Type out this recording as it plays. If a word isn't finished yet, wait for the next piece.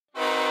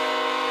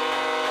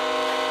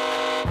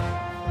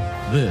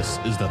This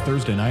is the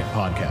Thursday Night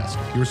Podcast,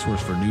 your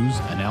source for news,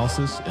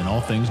 analysis, and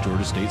all things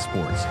Georgia State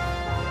sports.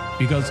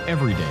 Because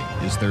every day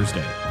is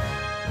Thursday.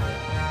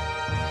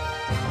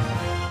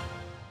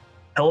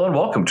 Hello and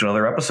welcome to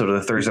another episode of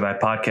the Thursday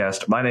Night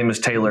Podcast. My name is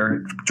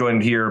Taylor,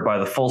 joined here by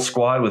the full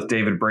squad with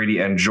David, Brady,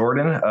 and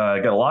Jordan.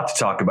 Got a lot to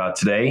talk about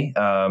today.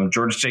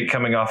 Georgia State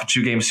coming off a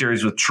two-game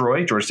series with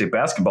Troy, Georgia State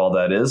basketball,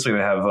 that is. We're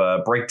going to have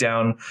a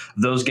breakdown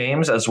of those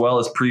games as well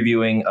as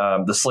previewing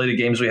the slate of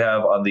games we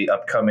have on the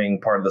upcoming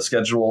part of the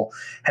schedule.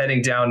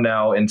 Heading down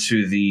now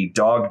into the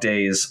dog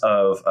days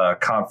of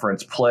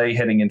conference play,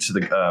 heading into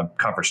the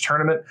conference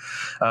tournament.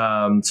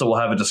 So we'll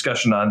have a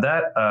discussion on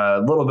that.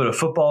 A little bit of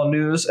football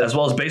news as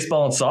well as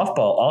baseball and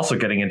softball also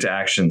getting into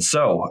action.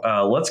 So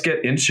let's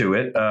get into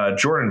it.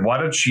 Jordan, why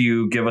don't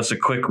you give us a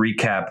quick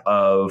recap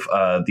of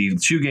the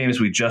two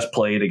games we just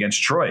played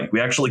against Troy?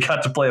 We actually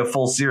got to play a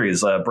full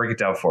series. Break it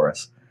down for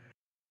us.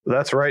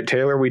 That's right,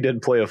 Taylor. We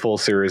did play a full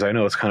series. I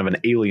know it's kind of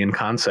an alien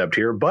concept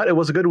here, but it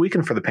was a good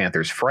weekend for the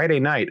Panthers. Friday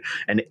night,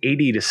 an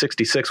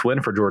 80-66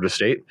 win for Georgia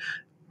State,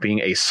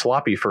 being a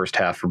sloppy first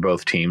half for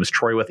both teams.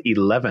 Troy with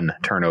 11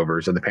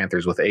 turnovers and the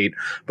Panthers with 8,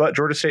 but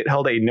Georgia State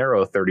held a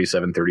narrow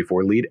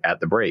 37-34 lead at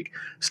the break.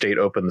 State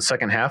opened the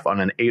second half on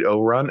an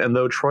 8-0 run, and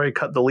though Troy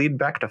cut the lead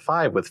back to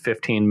 5 with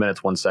 15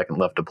 minutes, 1 second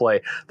left to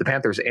play, the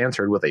Panthers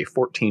answered with a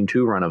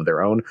 14-2 run of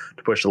their own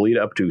to push the lead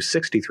up to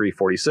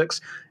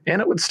 63-46,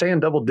 and it would stay in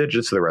double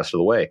digits the rest of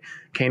the way.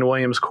 Kane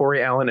Williams,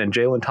 Corey Allen, and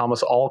Jalen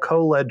Thomas all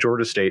co-led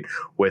Georgia State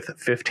with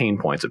 15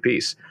 points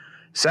apiece.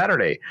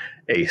 Saturday,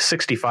 a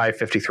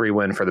 65-53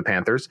 win for the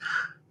Panthers.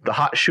 The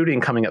hot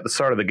shooting coming at the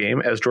start of the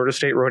game as Georgia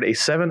State rode a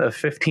 7 of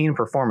 15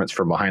 performance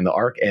from behind the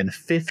arc and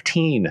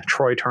 15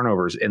 Troy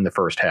turnovers in the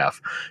first half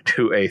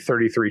to a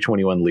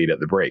 33-21 lead at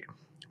the break.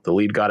 The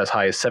lead got as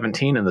high as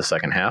 17 in the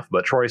second half,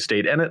 but Troy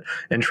stayed in it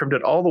and trimmed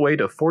it all the way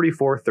to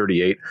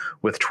 44-38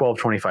 with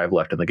 12:25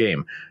 left in the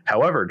game.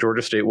 However,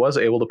 Georgia State was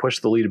able to push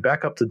the lead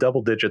back up to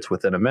double digits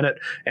within a minute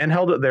and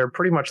held it there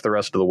pretty much the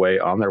rest of the way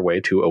on their way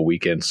to a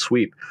weekend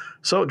sweep.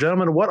 So,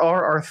 gentlemen, what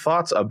are our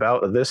thoughts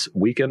about this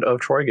weekend of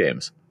Troy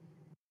games?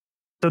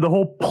 So the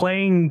whole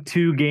playing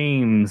two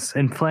games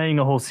and playing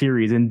a whole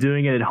series and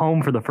doing it at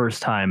home for the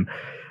first time,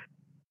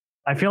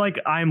 I feel like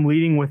I'm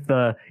leading with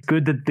the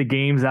good that the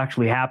games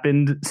actually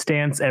happened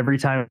stance every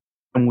time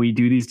we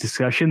do these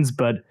discussions,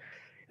 but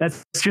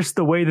that's just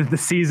the way that the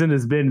season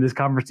has been, this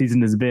conference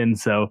season has been.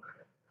 So,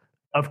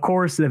 of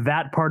course,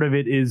 that part of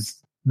it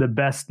is the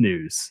best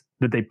news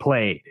that they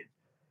played.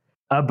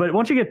 But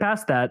once you get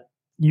past that,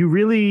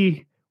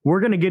 we're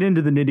going to get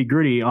into the nitty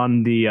gritty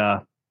on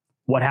the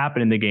what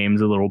happened in the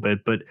games a little bit,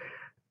 but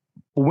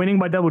winning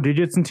by double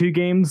digits in two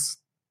games,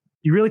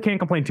 you really can't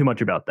complain too much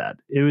about that.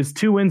 It was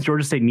 2 wins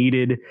Georgia State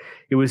needed.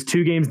 It was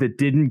 2 games that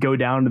didn't go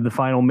down to the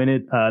final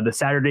minute. The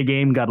Saturday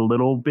game got a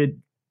little bit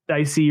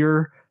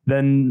dicier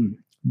than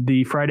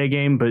the Friday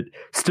game, but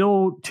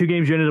still 2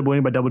 games you ended up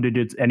winning by double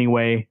digits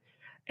anyway.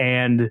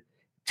 And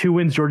 2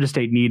 wins Georgia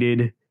State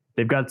needed.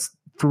 They've got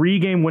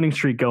 3-game winning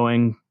streak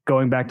going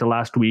back to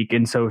last week.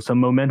 And so some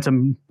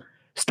momentum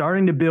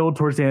starting to build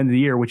towards the end of the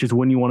year, which is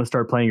when you want to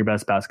start playing your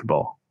best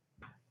basketball.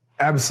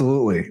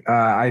 Absolutely.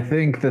 I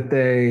think that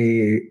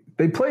they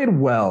played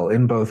well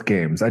in both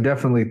games. I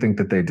definitely think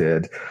that they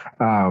did.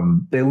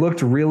 They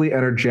looked really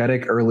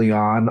energetic early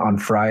on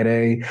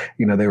Friday.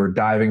 You know, they were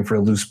diving for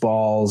loose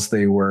balls.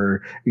 They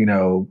were,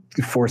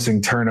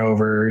 forcing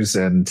turnovers,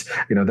 and,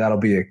 that'll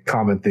be a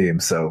common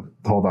theme. So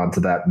hold on to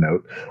that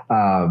note.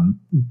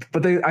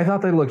 But I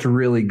thought they looked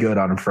really good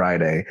on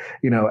Friday,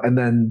 and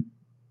then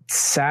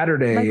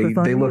Saturday,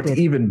 they looked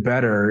even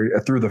better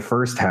through the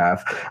first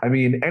half. I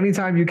mean,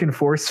 anytime you can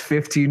force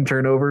 15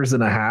 turnovers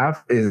in a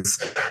half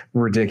is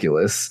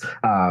ridiculous.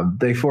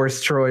 They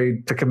forced Troy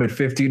to commit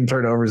 15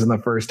 turnovers in the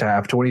first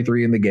half,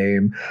 23 in the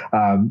game.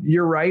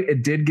 You're right.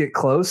 It did get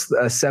close.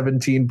 A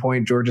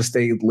 17-point Georgia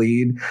State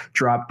lead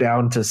dropped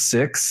down to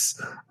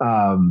 6.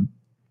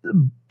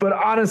 But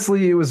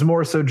honestly, it was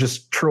more so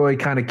just Troy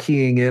kind of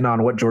keying in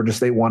on what Georgia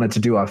State wanted to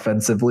do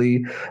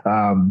offensively,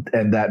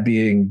 and that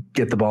being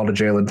get the ball to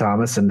Jalen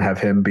Thomas and have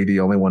him be the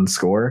only one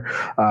score.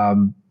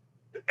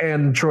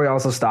 And Troy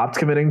also stopped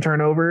committing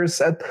turnovers.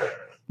 But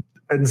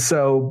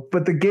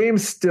the game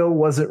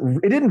still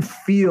it didn't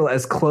feel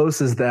as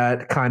close as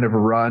that kind of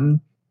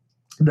run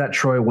that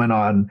Troy went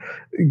on.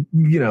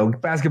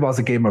 Basketball is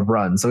a game of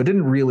runs, so it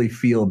didn't really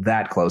feel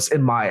that close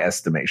in my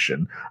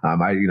estimation.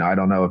 I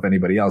don't know if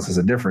anybody else has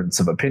a difference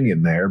of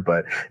opinion there,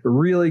 but a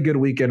really good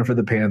weekend for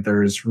the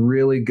Panthers.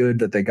 Really good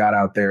that they got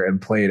out there and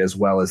played as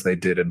well as they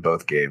did in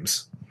both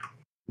games.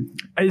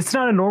 It's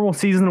not a normal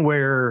season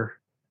where,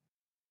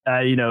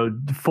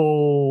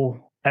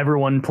 full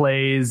everyone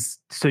plays,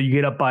 so you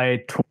get up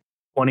by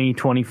 20,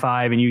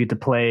 25, and you get to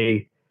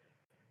play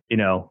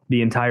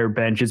the entire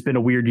bench. It's been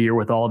a weird year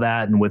with all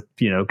that and with,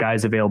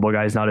 guys available,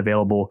 guys not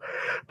available.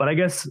 But I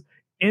guess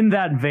in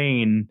that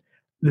vein,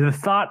 the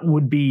thought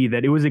would be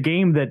that it was a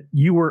game that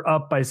you were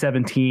up by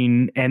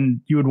 17 and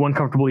you had won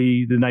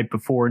comfortably the night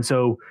before. And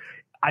so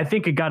I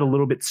think it got a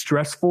little bit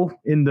stressful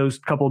in those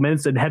couple of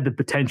minutes and had the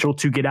potential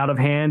to get out of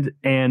hand.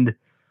 And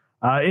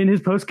In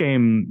his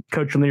postgame,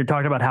 Coach Lanier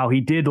talked about how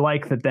he did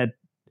like that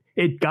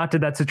it got to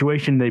that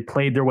situation. They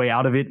played their way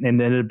out of it and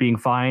ended up being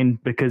fine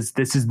because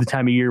this is the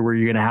time of year where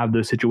you're going to have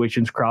those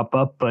situations crop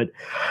up. But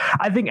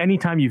I think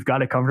anytime you've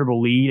got a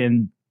comfortable lead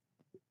and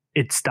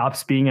it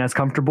stops being as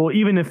comfortable,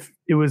 even if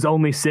it was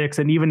only 6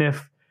 and even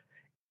if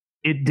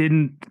it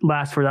didn't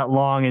last for that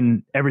long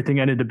and everything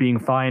ended up being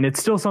fine, it's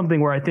still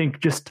something where I think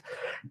just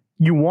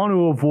you want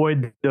to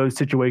avoid those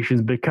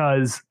situations,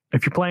 because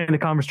if you're playing in the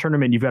conference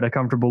tournament, you've got a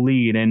comfortable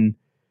lead and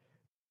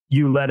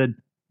you let a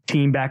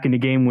team back in the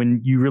game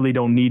when you really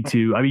don't need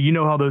to. I mean, you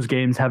know how those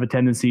games have a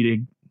tendency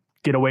to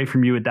get away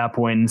from you at that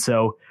point. And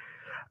so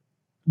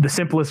the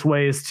simplest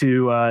way is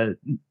to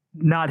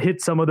not hit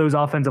some of those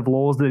offensive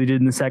lulls that they did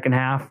in the second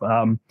half.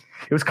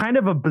 It was kind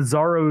of a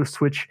bizarro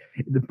switch.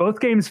 Both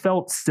games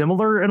felt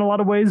similar in a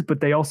lot of ways, but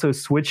they also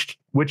switched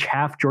which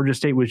half Georgia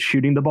State was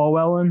shooting the ball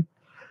well in,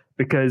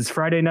 because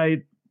Friday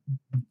night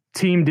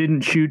team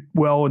didn't shoot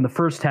well in the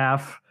first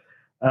half.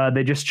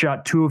 They just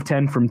shot 2 of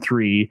 10 from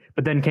 3,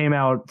 but then came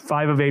out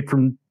 5 of 8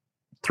 from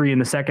 3 in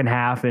the second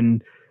half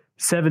and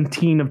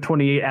 17 of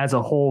 28 as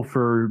a whole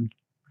for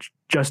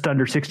just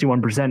under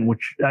 61%,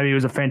 which, I mean, it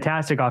was a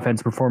fantastic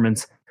offensive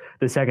performance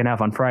the second half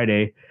on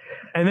Friday.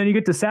 And then you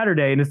get to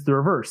Saturday and it's the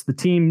reverse. The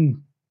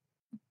team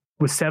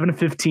was 7 of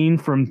 15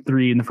 from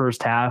 3 in the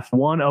first half,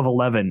 1 of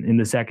 11 in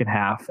the second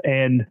half.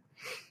 And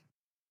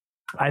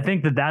I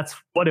think that that's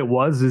what it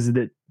was, is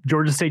that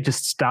Georgia State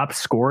just stopped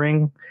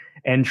scoring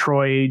and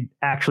Troy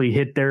actually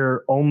hit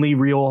their only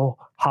real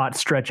hot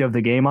stretch of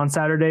the game on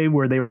Saturday,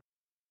 where they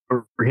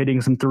were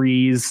hitting some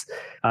threes.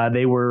 I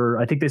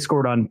think they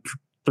scored on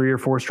 3 or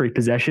 4 straight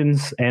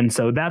possessions. And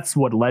so that's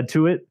what led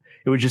to it.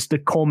 It was just a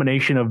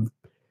culmination of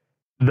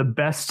the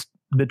best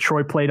that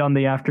Troy played on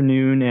the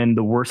afternoon and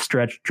the worst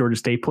stretch Georgia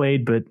State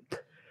played. But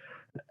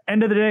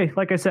end of the day,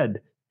 like I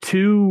said,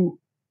 2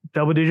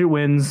 double-digit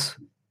wins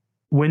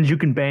you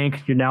can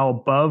bank. You're now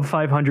above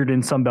 500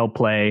 in Sun Belt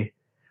play.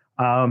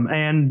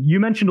 And you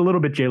mentioned a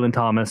little bit Jalen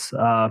Thomas.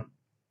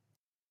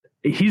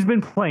 He's been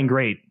playing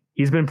great.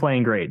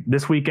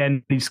 This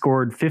weekend, he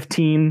scored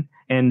 15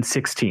 and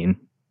 16.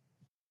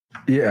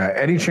 Yeah,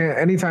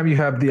 anytime you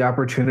have the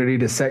opportunity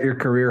to set your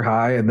career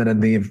high and then in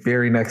the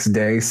very next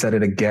day set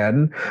it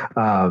again,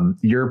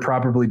 you're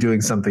probably doing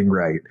something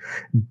right.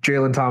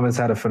 Jalen Thomas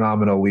had a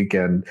phenomenal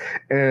weekend.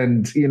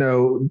 And,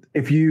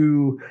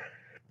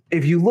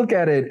 if you look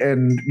at it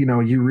and,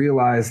 you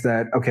realize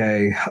that,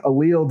 okay,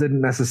 Alil didn't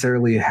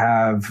necessarily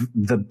have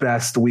the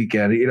best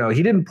weekend.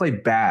 He didn't play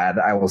bad,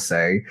 I will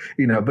say,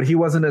 but he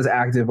wasn't as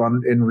active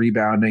in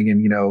rebounding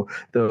and,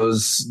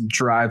 those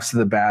drives to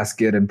the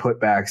basket and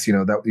putbacks,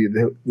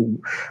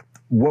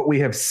 what we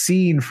have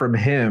seen from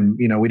him,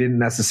 we didn't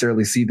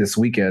necessarily see this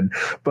weekend.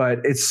 But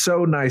it's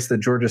so nice that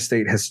Georgia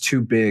State has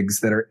 2 bigs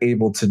that are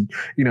able to,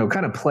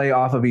 kind of play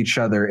off of each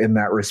other in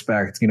that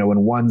respect.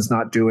 When one's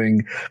not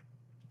doing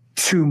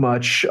too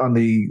much on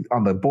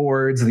the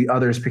boards, the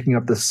other's picking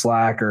up the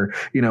slack, or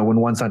when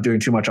one's not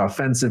doing too much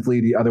offensively,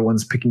 the other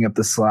one's picking up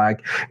the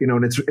slack.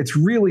 And it's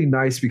really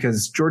nice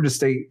because Georgia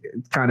State,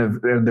 kind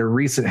of in their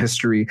recent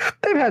history,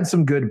 they've had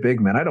some good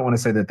big men. I don't want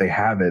to say that they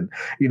haven't,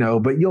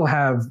 but you'll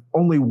have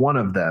only one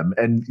of them,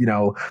 and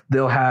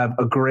they'll have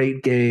a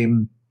great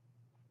game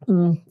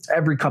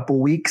every couple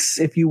weeks,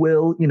 if you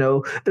will.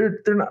 They're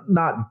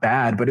not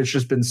bad, but it's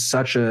just been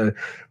such a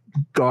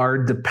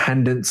guard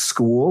dependent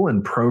school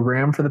and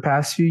program for the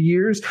past few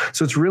years.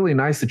 So it's really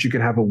nice that you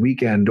can have a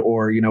weekend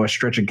or, a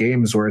stretch of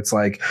games where it's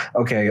like,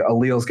 okay,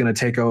 Alil's going to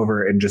take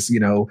over and just,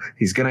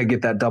 he's going to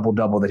get that double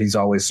that he's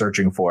always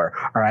searching for.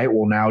 All right.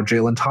 Well, now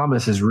Jalen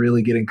Thomas is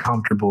really getting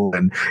comfortable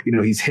and,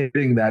 he's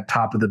hitting that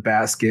top of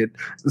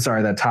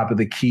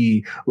the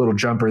key little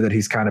jumper that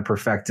he's kind of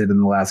perfected in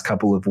the last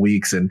couple of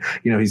weeks. And,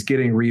 he's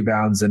getting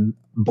rebounds and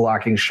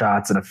blocking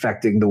shots and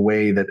affecting the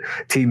way that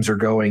teams are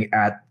going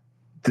at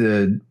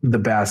the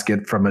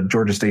basket from a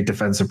Georgia State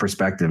defensive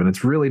perspective. And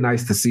it's really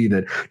nice to see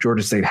that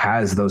Georgia State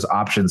has those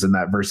options and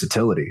that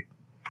versatility.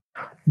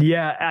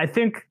 Yeah, I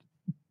think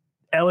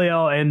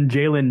LAL and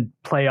Jalen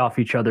play off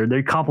each other.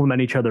 They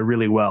complement each other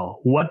really well.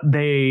 What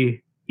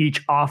they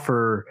each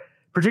offer,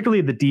 particularly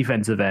at the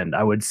defensive end,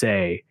 I would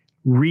say,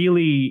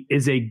 really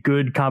is a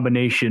good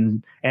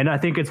combination. And I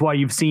think it's why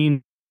you've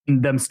seen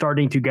them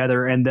starting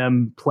together and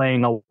them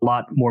playing a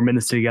lot more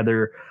minutes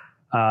together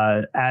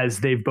as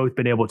they've both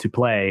been able to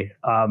play.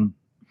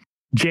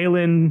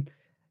 Jalen,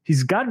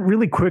 he's got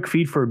really quick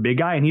feet for a big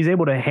guy, and he's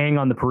able to hang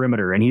on the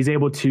perimeter, and he's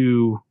able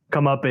to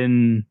come up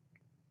and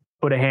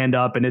put a hand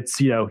up. And it's,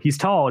 he's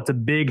tall. It's a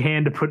big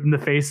hand to put in the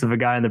face of a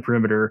guy on the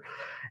perimeter.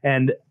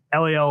 And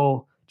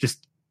LAL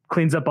just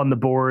cleans up on the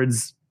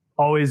boards,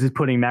 always is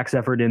putting max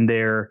effort in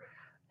there.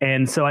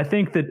 And so I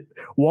think that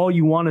while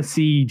you want to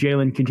see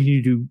Jalen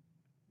continue to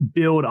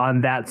build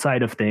on that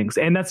side of things,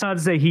 and that's not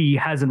to say he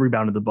hasn't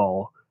rebounded the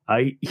ball,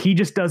 he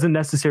just doesn't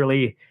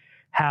necessarily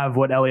have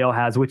what LAL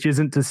has, which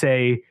isn't to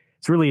say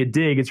it's really a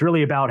dig. It's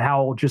really about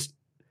how just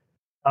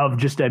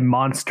a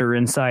monster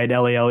inside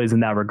LAL is in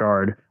that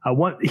regard.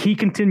 He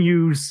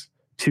continues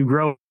to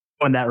grow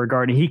in that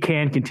regard, and he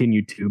can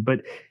continue to.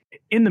 But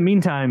in the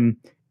meantime,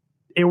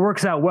 it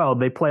works out well.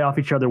 They play off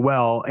each other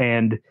well.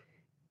 And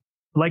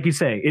like you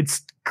say,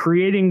 it's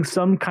creating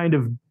some kind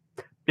of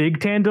big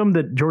tandem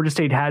that Georgia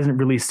State hasn't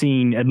really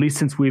seen, at least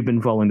since we've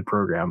been following the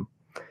program.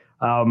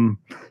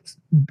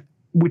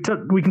 We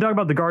can talk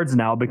about the guards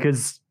now,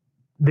 because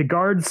the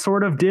guards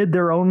sort of did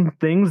their own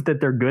things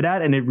that they're good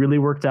at, and it really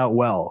worked out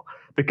well.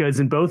 Because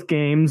in both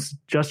games,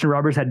 Justin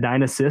Roberts had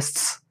 9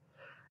 assists.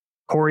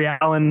 Corey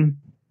Allen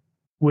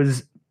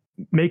was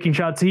making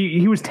shots.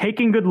 He was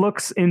taking good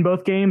looks in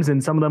both games,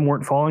 and some of them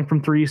weren't falling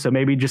from 3. So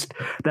maybe just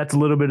that's a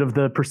little bit of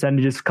the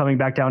percentages coming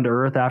back down to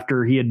earth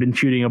after he had been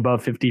shooting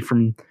above 50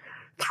 from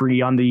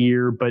 3 on the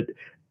year. But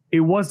it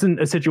wasn't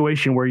a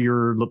situation where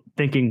you're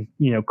thinking,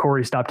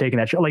 Corey, stop taking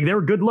that shot. Like, they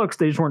were good looks,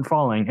 they just weren't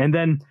falling. And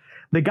then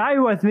the guy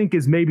who I think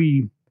is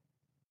maybe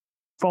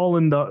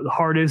fallen the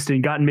hardest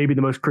and gotten maybe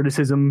the most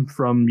criticism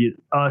from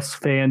us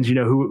fans,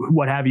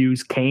 what have you,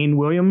 is Kane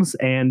Williams.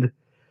 And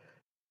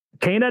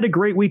Kane had a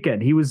great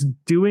weekend. He was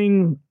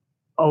doing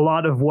a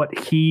lot of what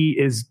he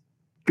is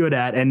good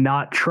at and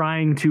not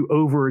trying to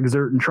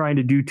overexert and trying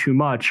to do too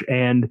much.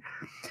 And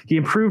he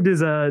improved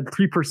his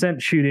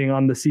 3% shooting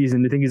on the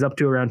season. I think he's up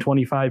to around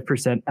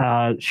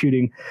 25%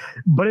 shooting.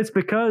 But it's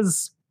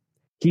because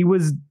he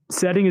was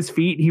setting his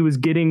feet. He was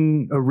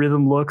getting a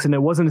rhythm looks, and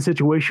it wasn't a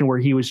situation where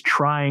he was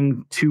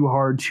trying too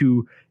hard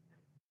to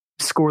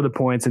score the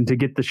points and to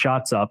get the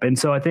shots up. And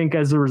so I think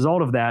as a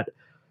result of that,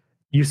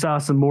 you saw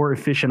some more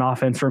efficient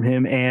offense from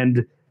him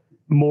and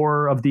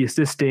more of the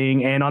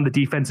assisting, and on the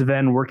defensive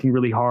end, working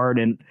really hard,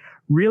 and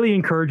really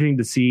encouraging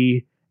to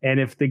see.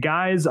 And if the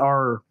guys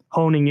are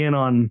honing in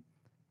on,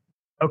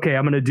 okay,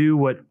 I'm going to do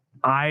what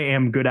I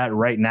am good at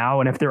right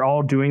now, and if they're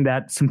all doing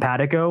that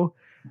simpatico,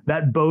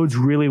 that bodes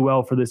really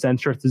well for this end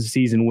stretch of the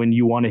season when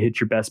you want to hit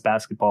your best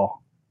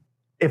basketball.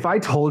 If I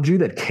told you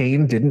that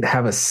Kane didn't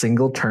have a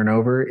single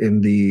turnover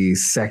in the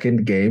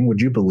second game, would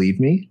you believe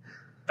me?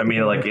 I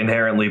mean, like,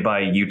 inherently by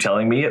you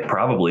telling me it,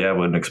 probably. I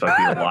wouldn't expect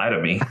you to lie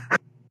to me.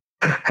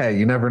 Hey,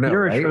 you never know.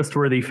 You're right? a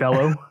trustworthy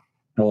fellow.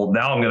 Well,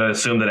 now I'm going to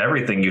assume that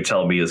everything you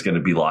tell me is going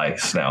to be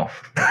lies now.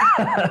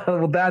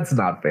 Well, that's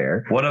not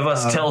fair. One of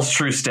us tells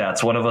true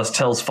stats. One of us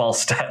tells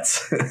false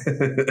stats.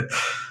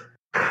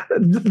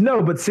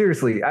 No, but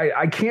seriously,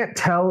 I can't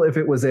tell if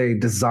it was a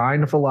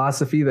design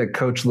philosophy that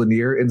Coach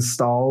Lanier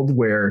installed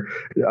where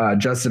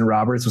Justin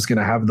Roberts was going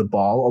to have the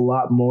ball a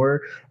lot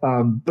more.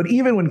 But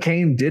even when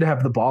Kane did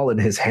have the ball in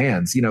his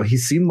hands, he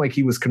seemed like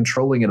he was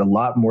controlling it a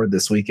lot more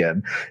this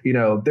weekend.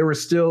 There were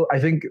still, I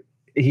think,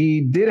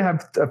 he did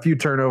have a few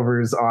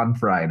turnovers on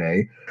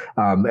Friday,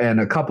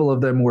 and a couple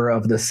of them were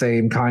of the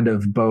same kind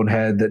of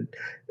boneheaded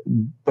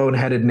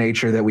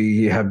nature that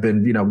we have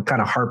been,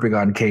 kind of harping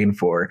on Kane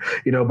for,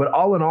 but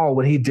all in all,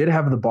 when he did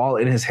have the ball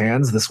in his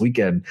hands this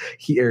weekend,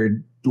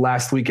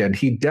 last weekend,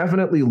 he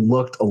definitely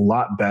looked a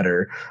lot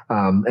better.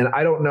 And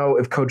I don't know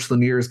if Coach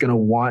Lanier is going to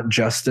want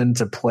Justin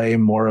to play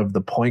more of the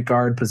point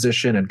guard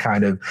position and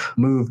kind of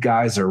move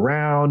guys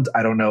around.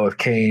 I don't know if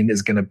Kane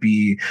is going to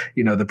be,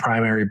 the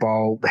primary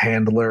ball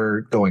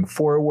handler going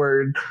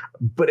forward.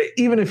 But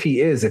even if he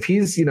is, if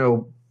he's,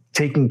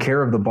 taking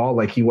care of the ball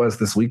like he was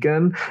this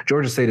weekend,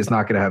 Georgia State is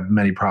not going to have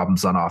many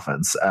problems on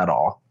offense at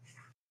all.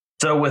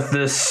 So with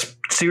this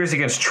series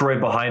against Troy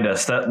behind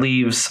us, that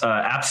leaves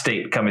App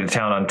State coming to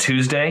town on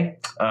Tuesday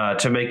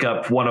to make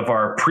up one of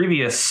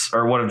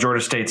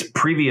Georgia State's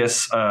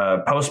previous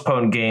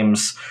postponed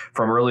games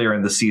from earlier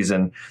in the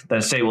season.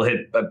 Then State will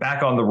hit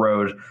back on the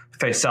road,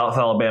 face South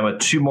Alabama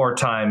 2 more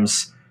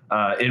times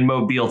in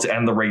Mobile to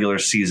end the regular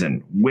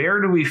season. Where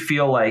do we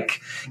feel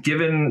like,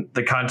 given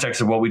the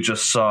context of what we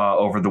just saw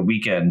over the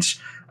weekend,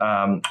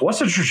 what's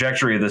the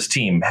trajectory of this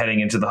team heading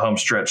into the home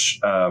stretch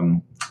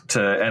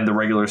to end the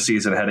regular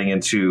season, heading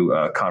into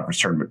conference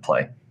tournament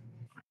play?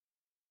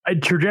 A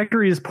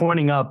trajectory is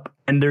pointing up,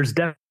 and there's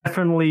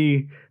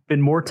definitely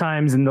been more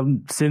times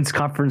since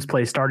conference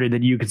play started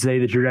that you could say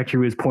the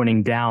trajectory was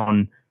pointing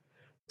down.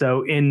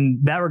 So in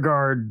that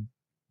regard,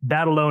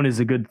 that alone is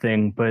a good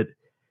thing, but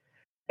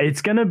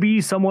it's going to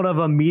be somewhat of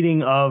a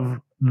meeting of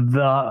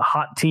the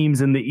hot teams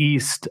in the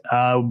East.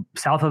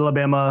 South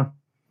Alabama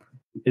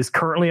is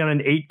currently on an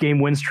 8-game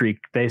win streak.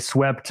 They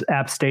swept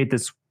App State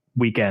this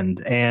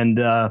weekend, and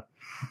I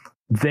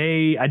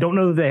don't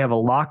know that they have a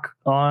lock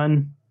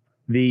on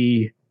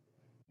the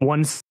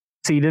 1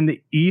 seed in the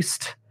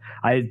East.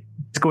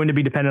 It's going to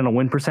be dependent on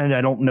win percentage.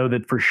 I don't know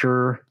that for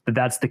sure that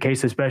that's the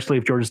case, especially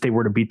if Georgia State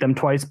were to beat them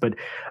twice, but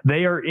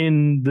they are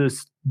in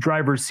this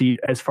driver's seat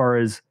as far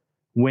as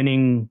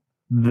winning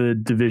the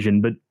division.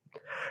 But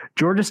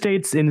Georgia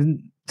State's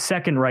in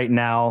second right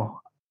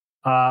now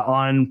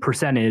on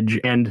percentage,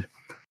 and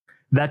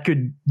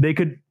they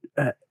could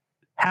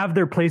have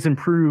their place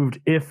improved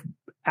if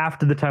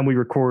after the time we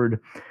record,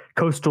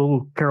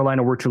 Coastal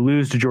Carolina were to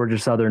lose to Georgia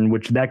Southern,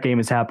 which that game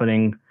is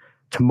happening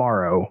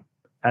tomorrow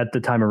at the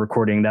time of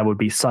recording. That would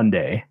be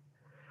Sunday.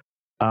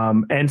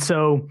 And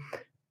so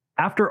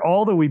after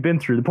all that we've been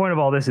through, the point of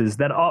all this is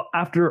that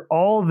after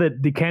all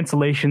that the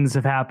cancellations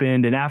have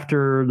happened, and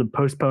after the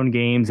postponed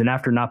games, and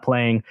after not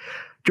playing,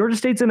 Georgia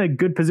State's in a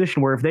good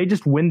position where if they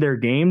just win their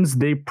games,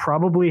 they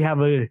probably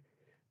have a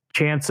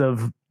chance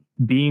of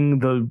being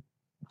the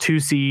 2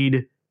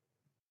 seed,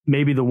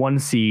 maybe the 1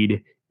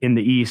 seed in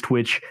the East,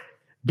 which,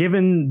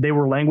 given they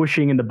were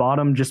languishing in the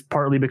bottom just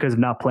partly because of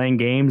not playing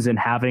games and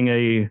having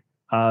a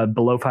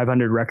below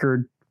 500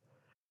 record,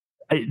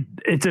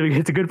 it's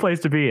a good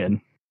place to be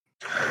in.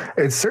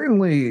 It's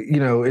certainly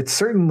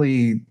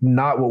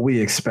not what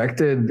we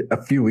expected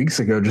a few weeks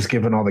ago, just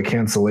given all the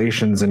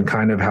cancellations and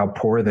kind of how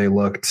poor they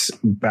looked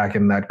back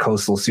in that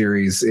Coastal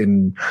Series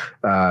in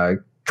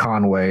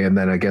Conway and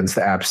then against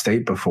the App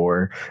State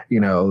before.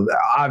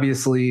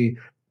 Obviously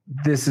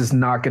this is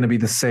not going to be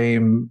the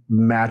same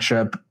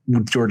matchup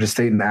with Georgia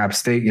State and App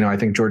State. I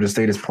think Georgia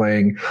State is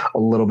playing a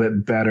little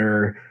bit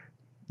better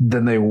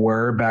than they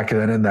were back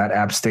then in that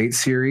App State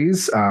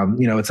series.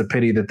 It's a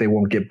pity that they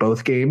won't get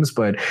both games,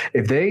 but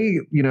if they,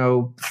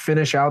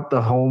 finish out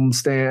the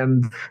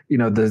homestand,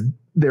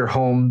 their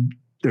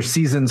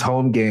season's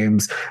home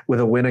games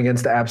with a win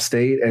against App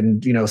State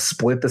and,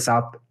 split the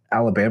South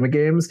Alabama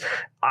games,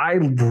 I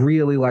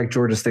really like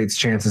Georgia State's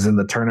chances in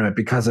the tournament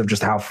because of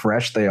just how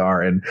fresh they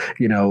are. And,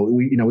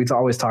 we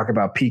always talk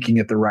about peaking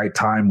at the right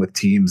time with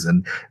teams.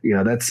 And,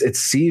 it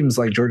seems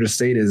like Georgia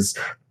State is,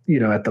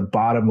 at the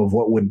bottom of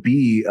what would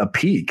be a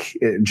peak,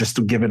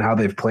 just given how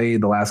they've played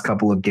the last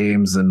couple of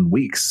games and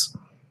weeks.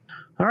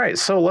 All right,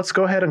 so let's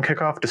go ahead and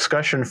kick off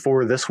discussion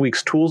for this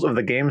week's Tools of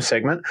the Game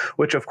segment,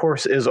 which of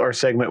course is our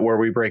segment where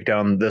we break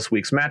down this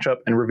week's matchup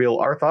and reveal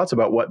our thoughts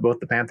about what both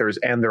the Panthers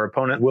and their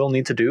opponent will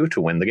need to do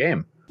to win the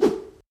game.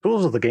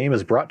 Tools of the Game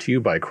is brought to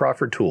you by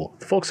Crawford Tool.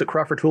 The folks at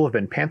Crawford Tool have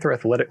been Panther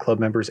Athletic Club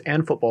members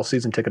and football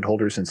season ticket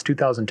holders since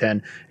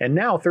 2010, and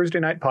now Thursday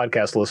Night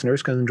Podcast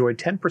listeners can enjoy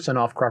 10%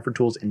 off Crawford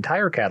Tool's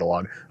entire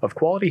catalog of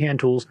quality hand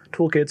tools,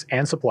 toolkits,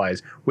 and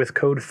supplies with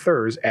code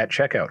THURS at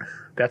checkout.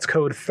 That's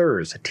code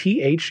THURS,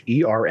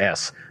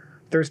 THERS.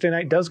 Thursday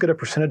Night does get a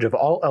percentage of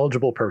all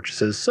eligible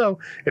purchases, so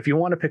if you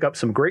want to pick up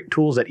some great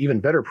tools at even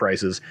better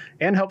prices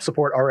and help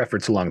support our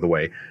efforts along the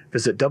way,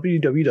 visit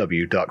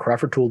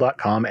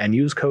www.crawfordtool.com and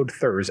use code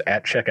THURS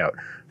at checkout.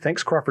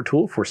 Thanks, Crawford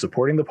Tool, for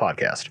supporting the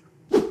podcast.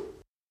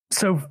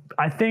 So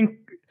I think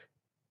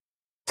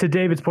to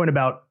David's point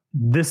about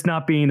this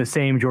not being the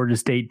same Georgia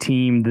State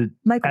team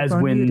as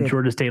when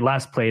Georgia State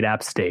last played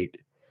App State,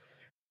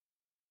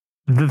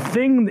 the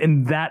thing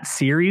in that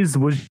series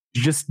was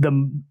just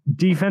the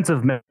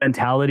defensive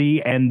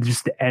mentality and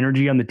just the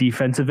energy on the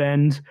defensive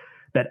end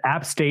that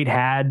App State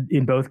had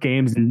in both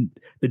games. And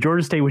the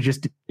Georgia State was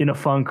just in a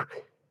funk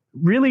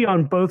really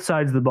on both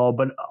sides of the ball,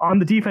 but on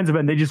the defensive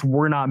end, they just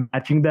were not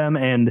matching them.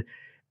 And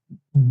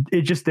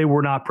they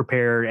were not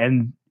prepared.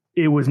 And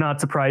it was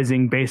not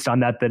surprising based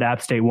on that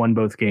App State won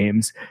both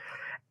games.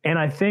 And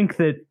I think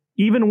that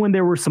even when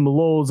there were some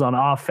lulls on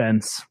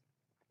offense,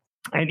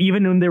 and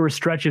even when there were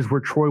stretches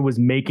where Troy was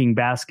making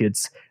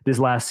baskets this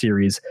last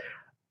series,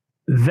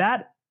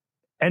 that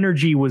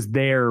energy was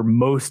there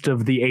most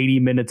of the 80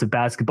 minutes of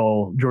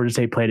basketball Georgia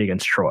State played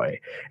against Troy.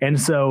 And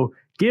so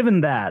given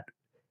that,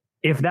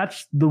 if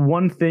that's the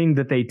one thing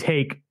that they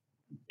take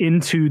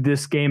into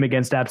this game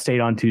against App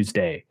State on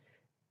Tuesday,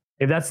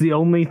 if that's the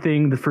only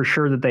thing that for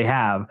sure that they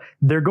have,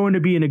 they're going to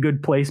be in a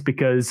good place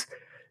because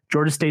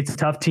Georgia State's a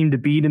tough team to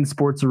beat in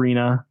Sports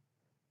Arena.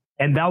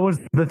 And that was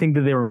the thing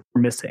that they were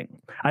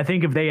missing. I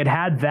think if they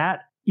had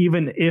that,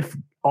 even if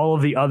all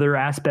of the other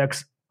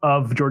aspects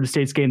of Georgia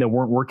State's game that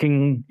weren't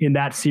working in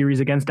that series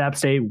against App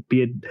State,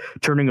 be it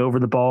turning over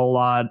the ball a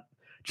lot,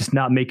 just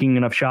not making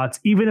enough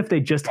shots, even if they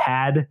just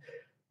had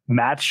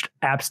matched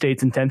App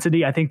State's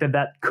intensity, I think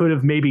that could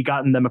have maybe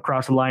gotten them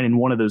across the line in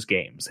one of those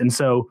games. And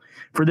so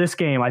for this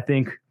game, I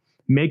think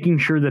making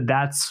sure that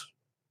that's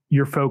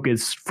your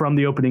focus from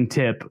the opening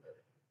tip,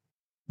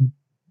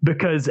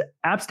 because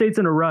App State's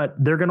in a rut,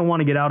 they're going to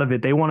want to get out of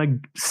it. They want to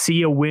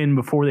see a win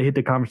before they hit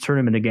the conference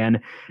tournament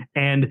again.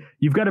 And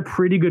you've got a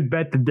pretty good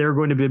bet that they're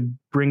going to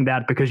bring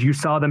that because you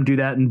saw them do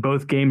that in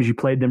both games you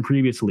played them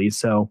previously.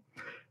 So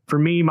for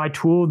me, my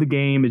tool of the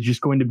game is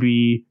just going to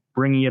be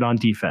bringing it on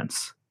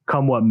defense,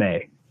 come what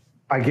may.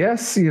 I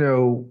guess,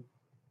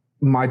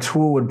 my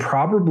tool would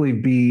probably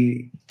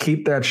be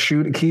keep the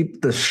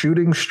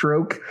shooting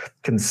stroke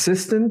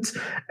consistent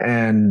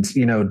and,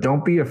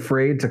 don't be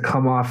afraid to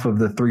come off of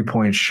the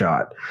 3-point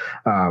shot.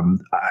 I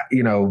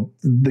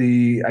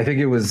think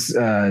it was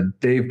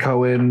Dave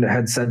Cohen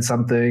had said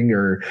something,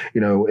 or,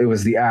 it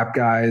was the app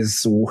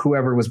guys,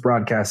 whoever was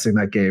broadcasting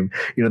that game.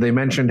 They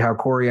mentioned how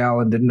Corey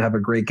Allen didn't have a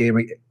great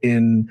game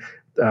in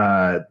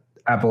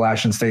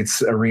Appalachian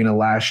State's arena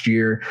last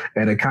year.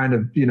 And it kind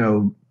of,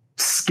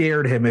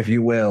 scared him, if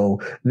you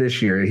will,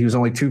 this year. He was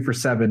only 2 for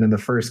 7 in the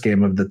first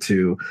game of the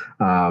two.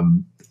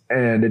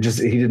 And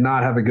he did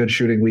not have a good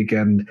shooting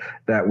weekend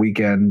that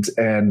weekend.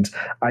 And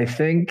I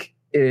think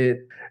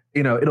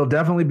it'll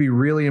definitely be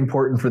really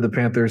important for the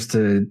Panthers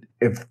to,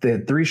 if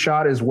the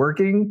 3-shot is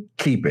working,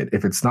 keep it.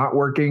 If it's not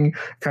working,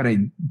 kind of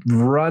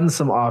run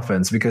some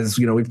offense, because,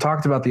 we've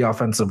talked about the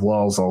offensive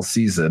lulls all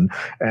season.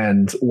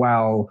 And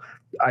while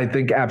I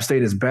think App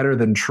State is better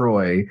than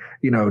Troy,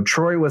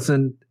 Troy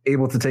wasn't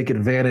able to take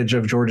advantage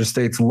of Georgia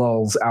State's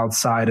lulls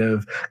outside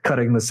of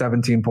cutting the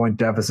 17-point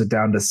deficit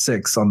down to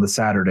 6 on the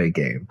Saturday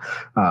game.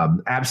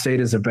 App State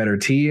is a better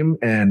team,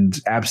 and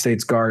App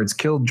State's guards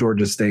killed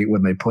Georgia State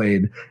when they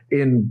played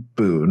in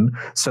Boone.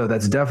 So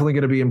that's definitely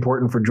going to be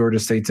important for Georgia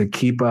State to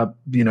keep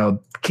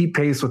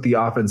pace with the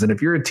offense. And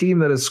if you're a team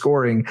that is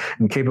scoring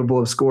and capable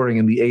of scoring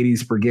in the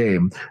 80s per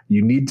game,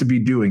 you need to be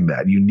doing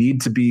that. You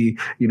need to be,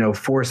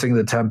 forcing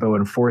the tempo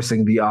and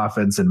forcing the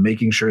offense and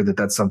making sure that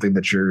that's something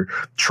that you're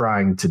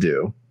trying to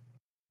do.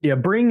 Yeah,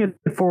 bring it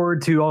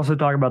forward to also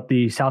talk about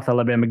the South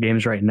Alabama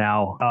games right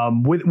now.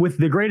 With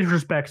the greatest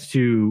respect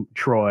to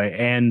Troy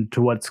and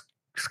to what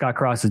Scott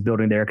Cross is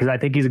building there, because I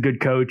think he's a good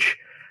coach.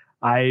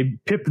 I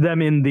pipped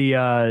them in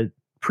the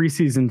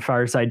preseason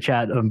fireside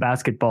chat of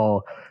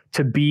basketball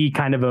to be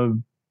kind of a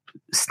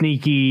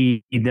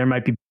sneaky, there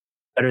might be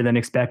better than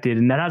expected,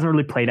 and that hasn't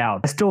really played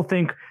out. I still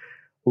think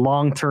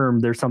long term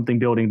there's something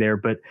building there,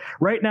 but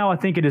right now I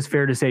think it is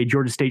fair to say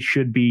Georgia State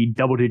should be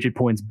double-digit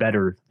points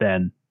better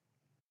than,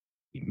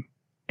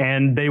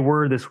 and they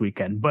were this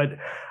weekend. But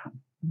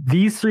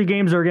these 3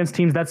 games are against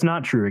teams that's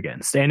not true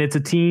against. And it's a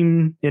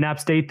team in App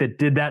State that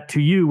did that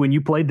to you when you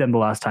played them the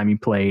last time you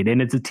played.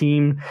 And it's a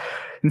team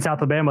in South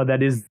Alabama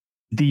that is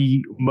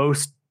the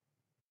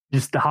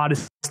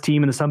hottest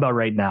team in the Sun Belt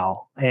right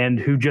now and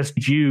who just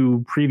beat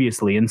you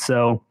previously. And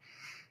so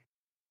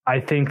I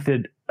think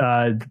that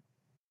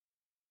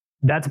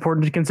that's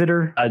important to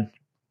consider.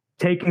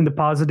 Taking the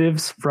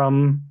positives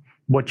from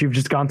what you've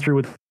just gone through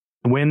with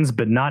wins,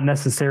 but not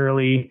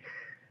necessarily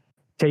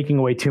taking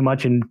away too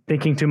much and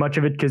thinking too much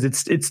of it, because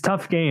it's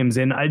tough games.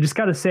 And I just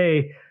got to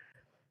say,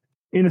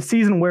 in a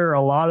season where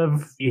a lot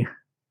of,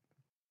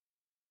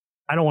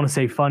 I don't want to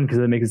say fun because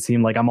it makes it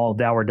seem like I'm all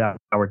dour,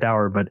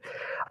 but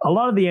a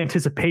lot of the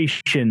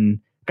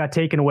anticipation got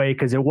taken away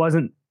because it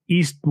wasn't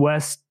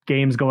East-West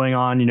games going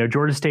on.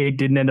 Georgia State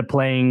didn't end up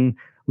playing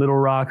Little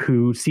Rock,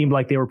 who seemed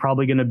like they were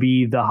probably going to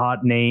be the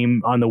hot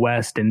name on the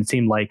West, and it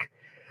seemed like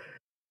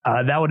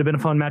that would have been a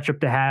fun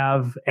matchup to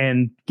have.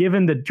 And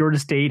given that Georgia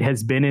State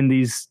has been in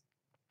these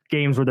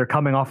games where they're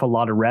coming off a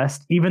lot of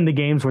rest, even the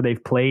games where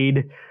they've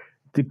played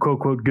the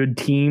quote-unquote good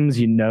teams,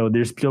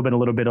 there's still been a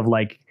little bit of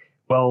like,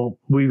 well,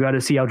 we've got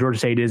to see how Georgia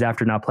State is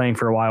after not playing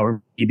for a while,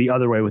 or the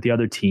other way with the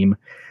other team.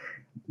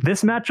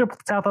 This matchup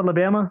with South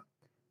Alabama,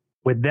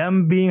 with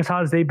them being as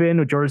hot as they've been,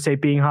 with Georgia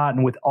State being hot,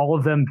 and with all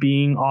of them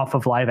being off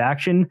of live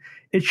action,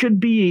 it should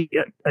be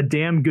a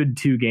damn good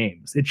 2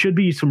 games. It should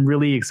be some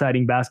really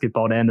exciting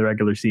basketball to end the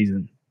regular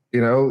season.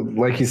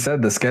 Like you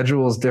said, the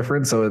schedule is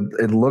different, so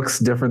it looks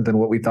different than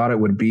what we thought it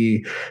would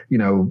be,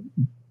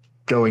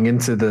 going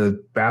into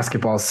the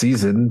basketball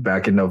season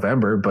back in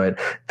November. But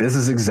this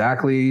is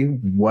exactly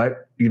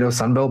what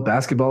Sunbelt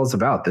basketball is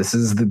about.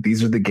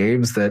 These are the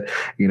games that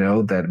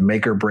that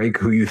make or break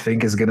who you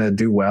think is going to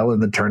do well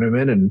in the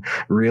tournament, and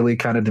really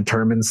kind of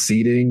determine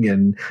seeding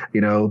and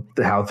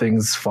how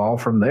things fall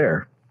from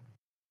there.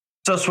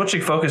 So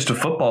switching focus to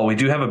football, we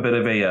do have a bit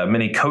of a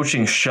mini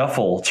coaching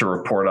shuffle to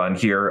report on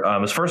here. It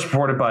was first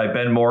reported by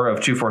Ben Moore of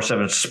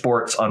 247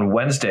 Sports on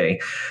Wednesday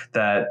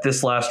that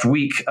this last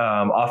week,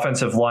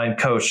 offensive line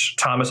coach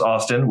Thomas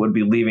Austin would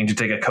be leaving to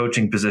take a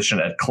coaching position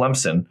at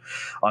Clemson.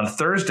 On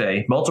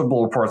Thursday,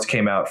 multiple reports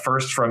came out,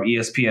 first from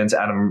ESPN's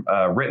Adam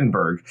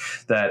Rittenberg,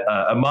 that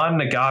Aman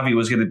Nagavi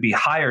was going to be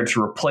hired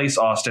to replace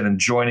Austin and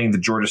joining the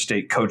Georgia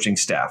State coaching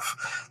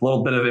staff. A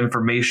little bit of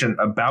information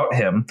about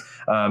him.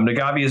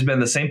 Nagavi has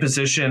been the same position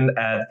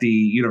at the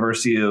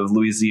University of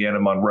Louisiana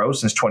Monroe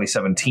since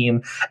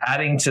 2017,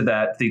 adding to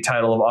that the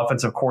title of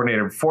offensive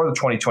coordinator for the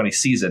 2020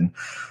 season.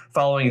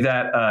 Following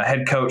that,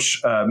 head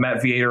coach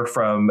Matt Viator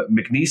from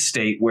McNeese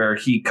State, where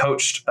he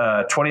coached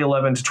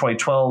 2011 to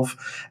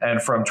 2012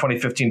 and from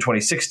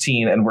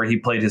 2015-2016, and where he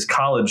played his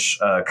college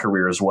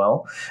career as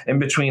well. In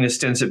between his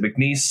stints at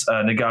McNeese,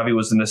 Nagavi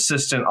was an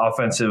assistant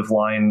offensive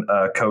line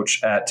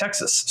coach at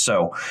Texas.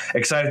 So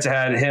excited to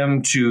add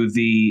him to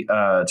the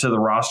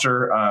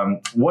roster.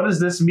 What does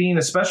this mean?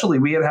 Especially,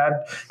 we had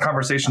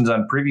conversations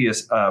on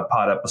previous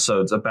pod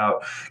episodes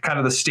about kind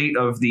of the state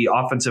of the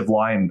offensive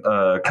line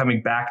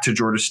coming back to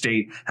Georgia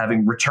State,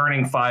 having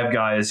returning 5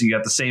 guys. You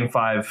got the same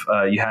 5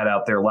 you had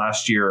out there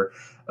last year,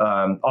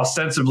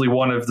 ostensibly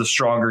one of the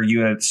stronger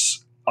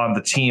units on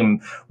the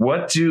team.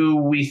 What do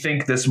we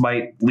think this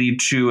might lead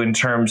to in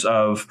terms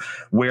of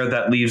where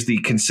that leaves the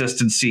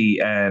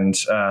consistency and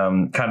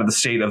kind of the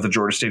state of the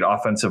Georgia State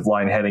offensive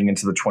line heading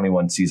into the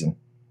 21 season?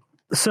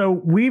 So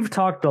we've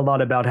talked a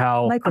lot about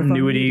how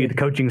continuity, the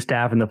coaching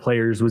staff and the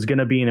players was going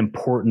to be an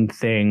important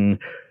thing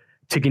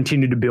to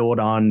continue to build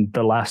on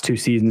the last 2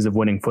 seasons of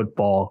winning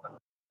football.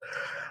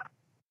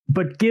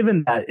 But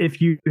given that,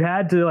 if you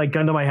had to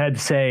gun to my head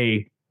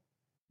say,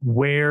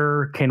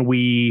 where can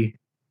we,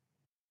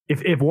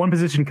 if one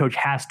position coach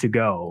has to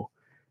go,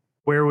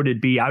 where would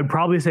it be? I would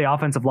probably say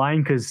offensive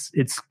line, because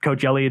it's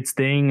Coach Elliott's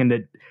thing, and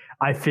that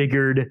I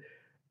figured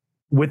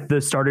with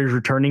the starters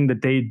returning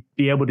that they'd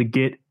be able to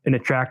get an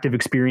attractive,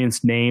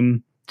 experienced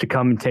name to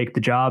come and take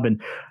the job.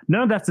 And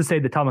none of that's to say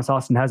that Thomas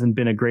Austin hasn't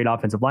been a great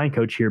offensive line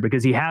coach here,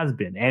 because he has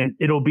been, and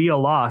it'll be a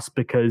loss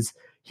because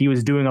he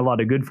was doing a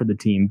lot of good for the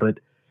team. But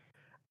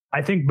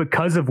I think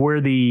because of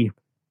where the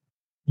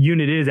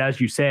unit is,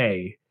 as you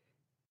say,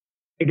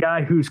 a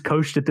guy who's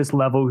coached at this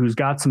level, who's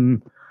got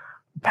some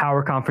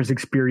power conference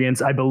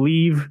experience, I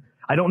believe,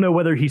 I don't know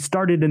whether he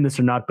started in this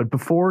or not, but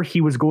before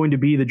he was going to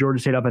be the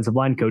Georgia State offensive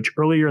line coach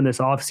earlier in this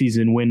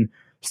offseason, when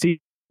Steve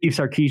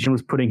Sarkisian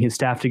was putting his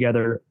staff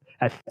together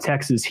at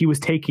Texas, he was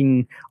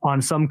taking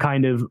on some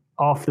kind of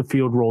off the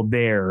field role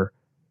there.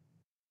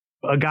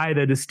 A guy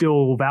that is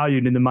still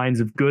valued in the minds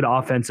of good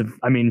offensive.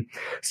 I mean,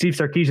 Steve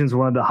Sarkisian is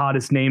one of the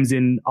hottest names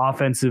in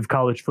offensive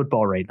college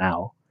football right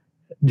now.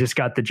 Just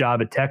got the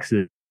job at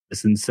Texas.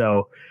 And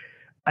so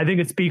I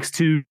think it speaks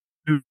to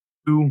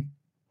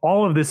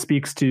all of this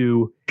speaks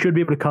to should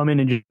be able to come in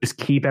and just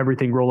keep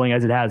everything rolling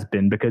as it has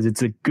been, because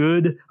it's a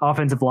good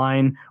offensive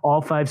line.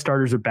 All 5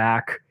 starters are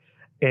back.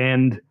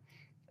 And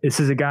this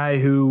is a guy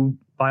who,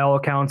 by all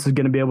accounts, is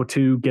going to be able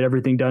to get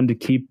everything done to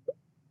keep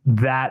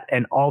that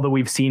and all that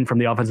we've seen from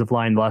the offensive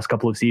line the last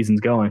couple of seasons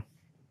going.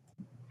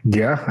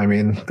 Yeah, I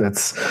mean,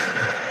 that's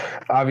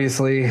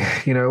obviously,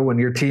 when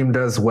your team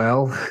does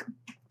well,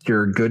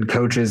 your good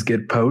coaches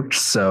get poached.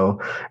 So,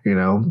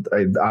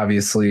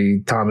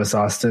 obviously Thomas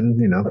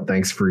Austin,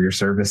 thanks for your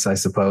service, I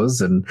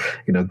suppose. And,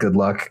 good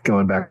luck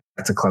going back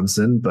to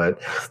Clemson, but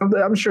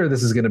I'm sure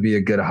this is going to be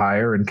a good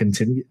hire and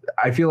continue.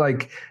 I feel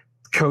like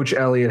Coach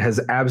Elliott has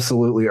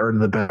absolutely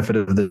earned the benefit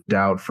of the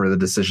doubt for the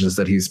decisions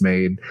that he's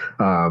made.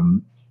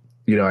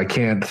 I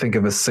can't think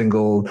of a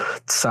single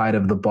side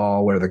of the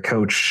ball where the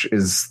coach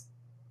is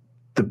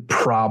the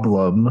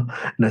problem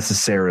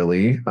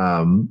necessarily.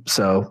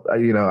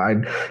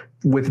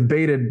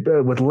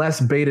 With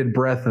less bated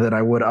breath than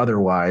I would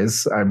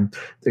otherwise, I'm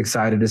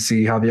excited to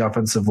see how the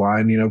offensive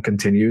line,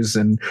 continues.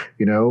 And,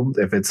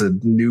 if it's a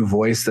new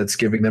voice that's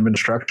giving them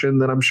instruction,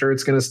 then I'm sure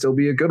it's going to still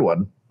be a good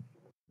one.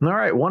 All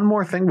right, one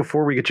more thing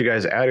before we get you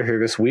guys out of here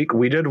this week.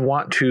 We did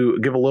want to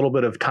give a little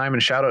bit of time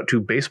and shout out to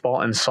baseball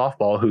and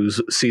softball,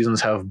 whose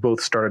seasons have both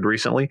started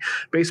recently.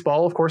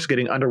 Baseball, of course,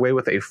 getting underway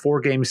with a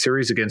 4-game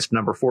series against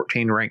number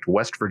 14 ranked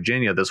West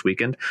Virginia this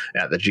weekend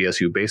at the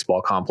GSU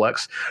Baseball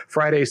Complex.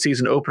 Friday's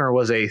season opener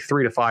was a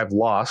 3-5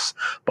 loss,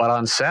 but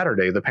on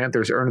Saturday, the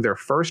Panthers earned their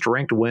first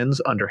ranked wins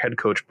under head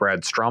coach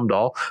Brad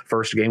Stromdahl.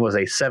 First game was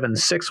a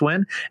 7-6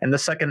 win, and the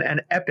second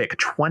an epic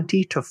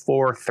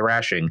 20-4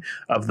 thrashing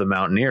of the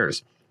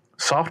Mountaineers.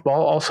 Softball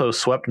also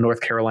swept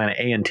North Carolina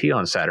A&T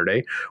on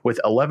Saturday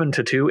with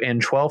 11-2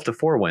 and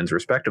 12-4 wins,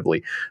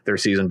 respectively. Their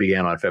season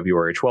began on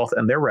February 12th,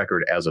 and their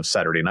record as of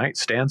Saturday night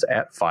stands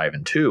at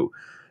 5-2.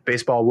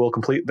 Baseball will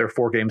complete their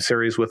 4-game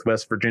series with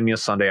West Virginia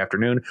Sunday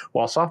afternoon,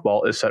 while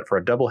softball is set for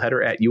a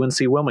doubleheader at UNC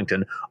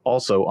Wilmington,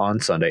 also on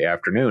Sunday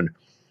afternoon.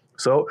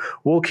 So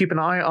we'll keep an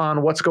eye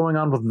on what's going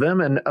on with them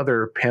and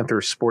other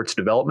Panthers sports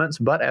developments.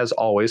 But as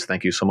always,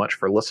 thank you so much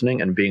for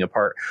listening and being a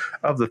part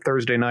of the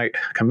Thursday night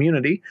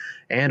community.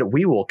 And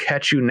we will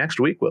catch you next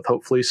week with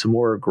hopefully some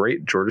more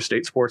great Georgia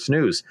State sports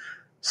news.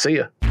 See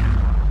ya.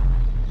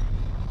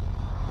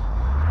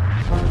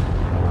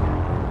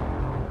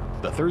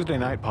 The Thursday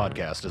Night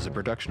Podcast is a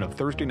production of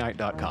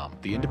ThursdayNight.com,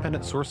 the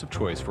independent source of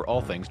choice for all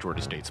things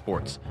Georgia State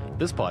sports.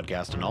 This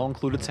podcast and all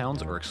included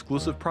sounds are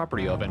exclusive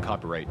property of and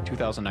copyright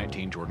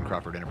 2019 Jordan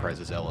Crawford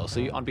Enterprises,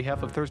 LLC on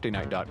behalf of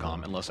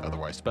ThursdayNight.com unless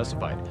otherwise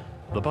specified.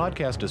 The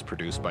podcast is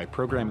produced by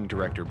Programming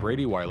Director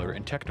Brady Weiler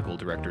and Technical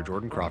Director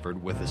Jordan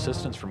Crawford with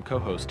assistance from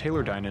co-hosts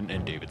Taylor Dinan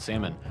and David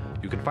Salmon.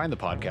 You can find the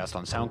podcast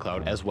on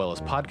SoundCloud as well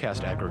as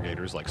podcast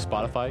aggregators like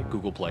Spotify,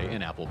 Google Play,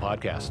 and Apple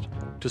Podcast.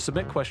 To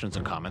submit questions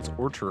and comments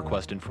or to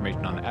request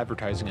information on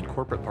advertising and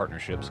corporate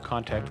partnerships,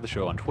 contact the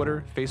show on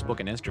Twitter, Facebook,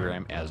 and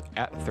Instagram as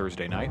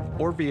 @ThursdayNight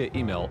or via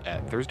email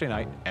at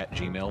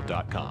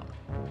thursdaynight@gmail.com.